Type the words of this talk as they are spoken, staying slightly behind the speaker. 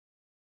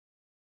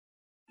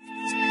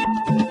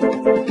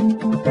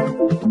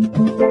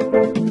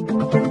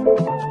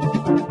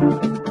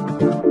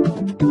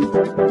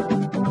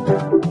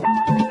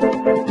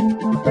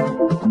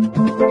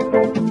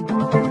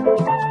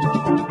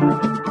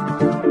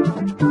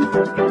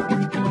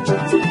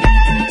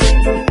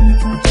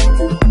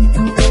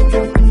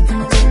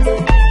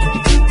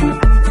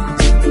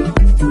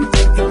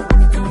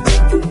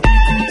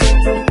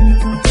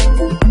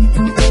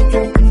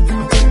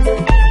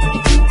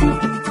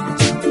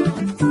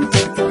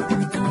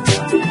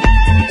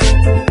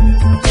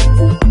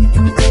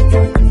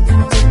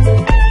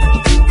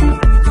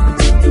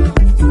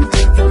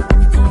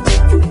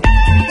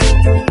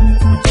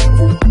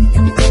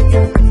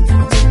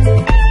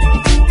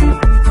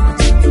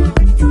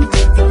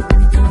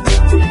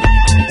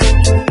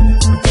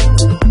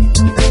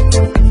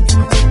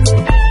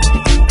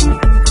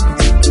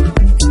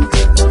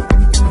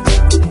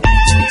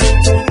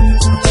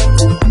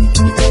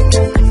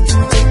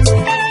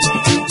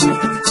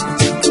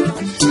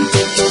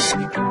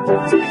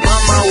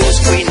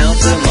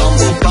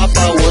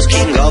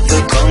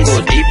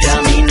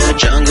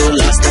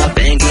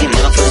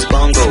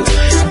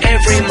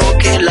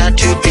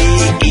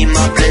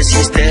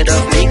Instead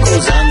of me,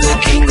 'cause I'm the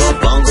king of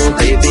bongo,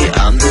 baby,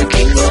 I'm the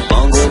king of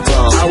bongo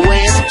bong. I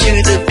went to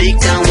the big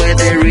town where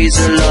there is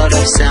a lot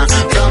of sound,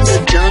 from the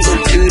jungle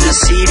to the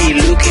city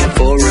looking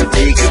for a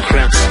bigger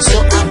crown. So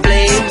I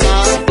play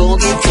my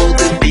boogie for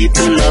the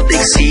people of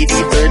big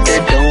city, but they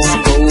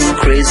don't go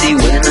crazy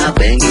when I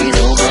bang it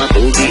on my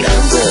boogie.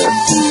 I'm the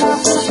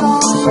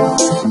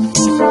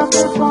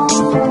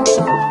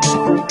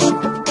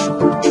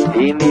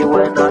hear me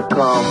when I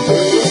come.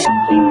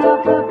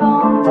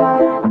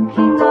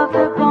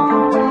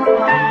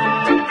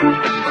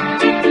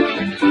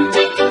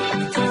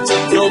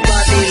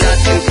 Nobody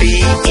like to be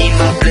in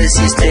my place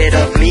instead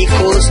of me,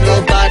 'cause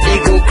nobody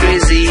go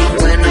crazy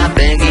when I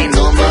banging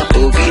on my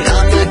boogie.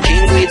 I'm a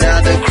king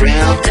without a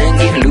crown,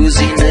 hanging loose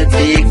in a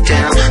big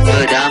town,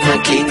 but I'm a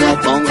king of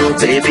bongo,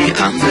 baby,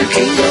 I'm the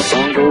king of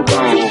bongo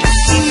bong.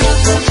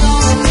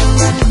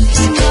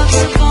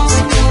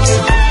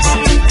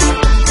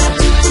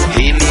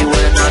 Hear me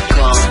when I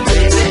come,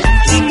 baby.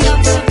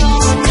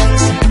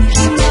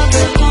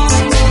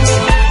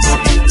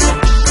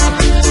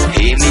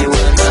 Hear me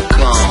when I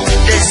come.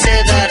 They say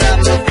that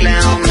I'm a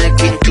clown,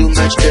 making too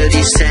much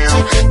dirty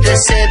sound. They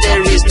say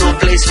there is no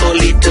place for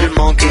little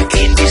monkey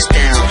in this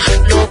town.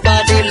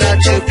 Nobody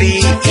like to be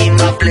in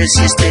my place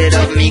instead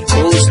of me,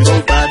 'cause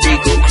nobody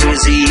go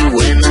crazy